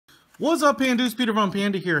What's up, Pandas? Peter Von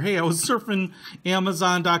Panda here. Hey, I was surfing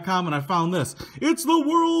Amazon.com and I found this. It's the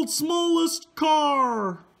world's smallest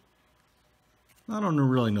car. I don't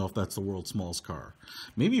really know if that's the world's smallest car.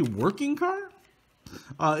 Maybe a working car?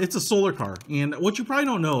 It's a solar car. And what you probably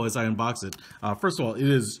don't know as I unbox it, first of all, it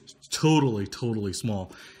is totally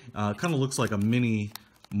small. Kind of looks like a mini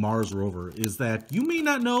Mars rover. Is that you may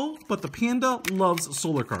not know, but the Panda loves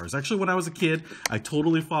solar cars. Actually, when I was a kid, I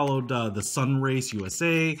totally followed the Sun Race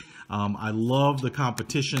USA. I love the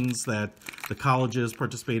competitions that the colleges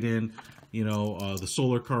participate in. You know, the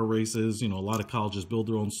solar car races. You know, a lot of colleges build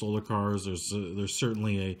their own solar cars. There's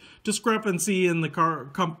certainly a discrepancy in the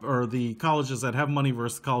the colleges that have money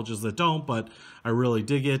versus colleges that don't. But I really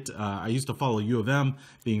dig it. I used to follow U of M,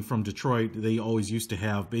 being from Detroit. They always used to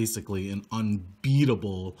have basically an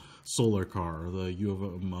unbeatable solar car. The U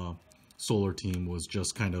of M solar team was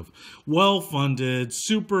just kind of well-funded,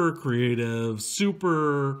 super creative,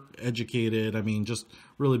 super educated. I mean, just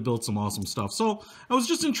really built some awesome stuff. So I was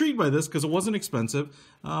just intrigued by this because it wasn't expensive,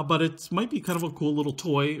 but it might be kind of a cool little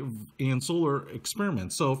toy and solar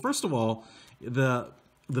experiment. So first of all, the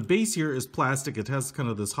base here is plastic. It has kind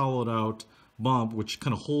of this hollowed out bump which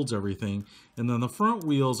kind of holds everything, and then the front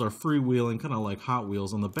wheels are freewheeling, kind of like Hot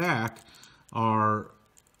Wheels. On the back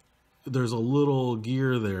there's a little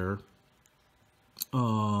gear there.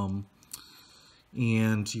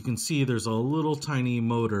 And you can see there's a little tiny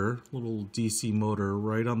motor, little DC motor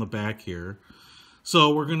right on the back here.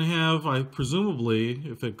 So we're going to have, presumably,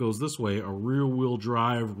 if it goes this way, a rear wheel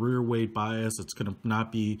drive, rear weight bias. It's going to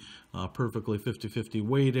not be perfectly 50-50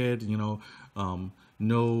 weighted, you know,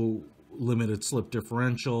 no limited slip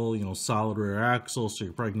differential, you know, solid rear axle. So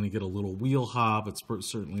you're probably going to get a little wheel hop. It's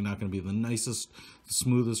certainly not going to be the nicest,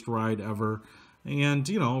 smoothest ride ever. And,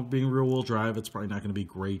 you know, being rear-wheel drive, it's probably not going to be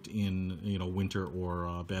great in, you know, winter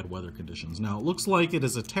or bad weather conditions. Now, it looks like it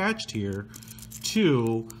is attached here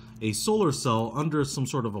to a solar cell under some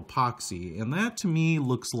sort of epoxy. And that, to me,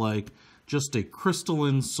 looks like just a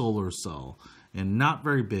crystalline solar cell. And not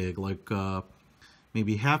very big, like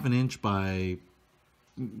maybe ½ an inch by,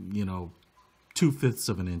 you know, 2/5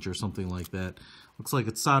 of an inch or something like that. Looks like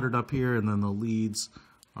it's soldered up here, and then the leads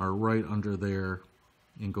are right under there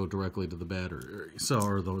and go directly to the battery,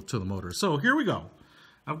 to the motor. So here we go.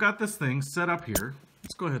 I've got this thing set up here.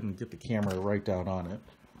 Let's go ahead and get the camera right down on it.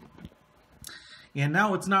 And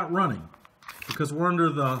now it's not running because we're under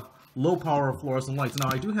the low power fluorescent lights. Now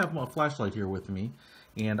I do have my flashlight here with me,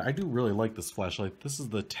 and I do really like this flashlight. This is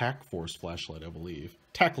the TAC Force flashlight, I believe.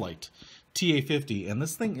 TAC Light, TA50, and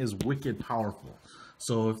this thing is wicked powerful.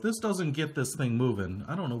 So if this doesn't get this thing moving,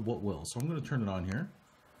 I don't know what will. So I'm going to turn it on here.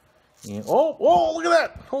 And, oh, look at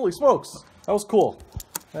that! Holy smokes! That was cool.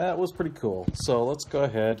 That was pretty cool. So let's go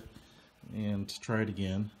ahead and try it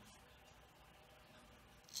again.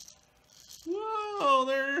 Whoa,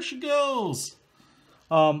 there she goes!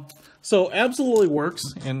 So absolutely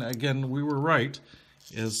works. And again, we were right.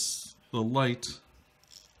 Is the light...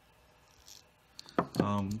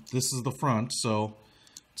 this is the front, so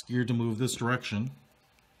it's geared to move this direction.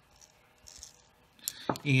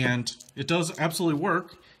 And it does absolutely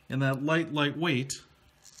work. And that lightweight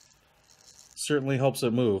certainly helps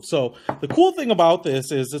it move. So the cool thing about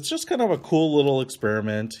this is it's just kind of a cool little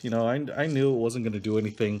experiment. You know, I knew it wasn't going to do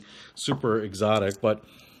anything super exotic, but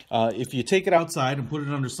if you take it outside and put it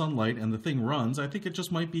under sunlight and the thing runs, I think it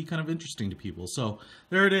just might be kind of interesting to people. So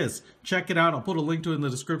there it is. Check it out. I'll put a link to it in the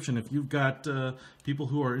description if you've got people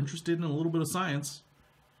who are interested in a little bit of science.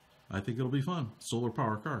 I think it'll be fun. Solar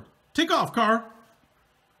power car. Take off, car!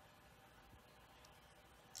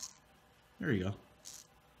 There you go.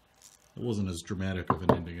 It wasn't as dramatic of an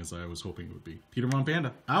ending as I was hoping it would be. Peter Von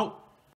Panda, out!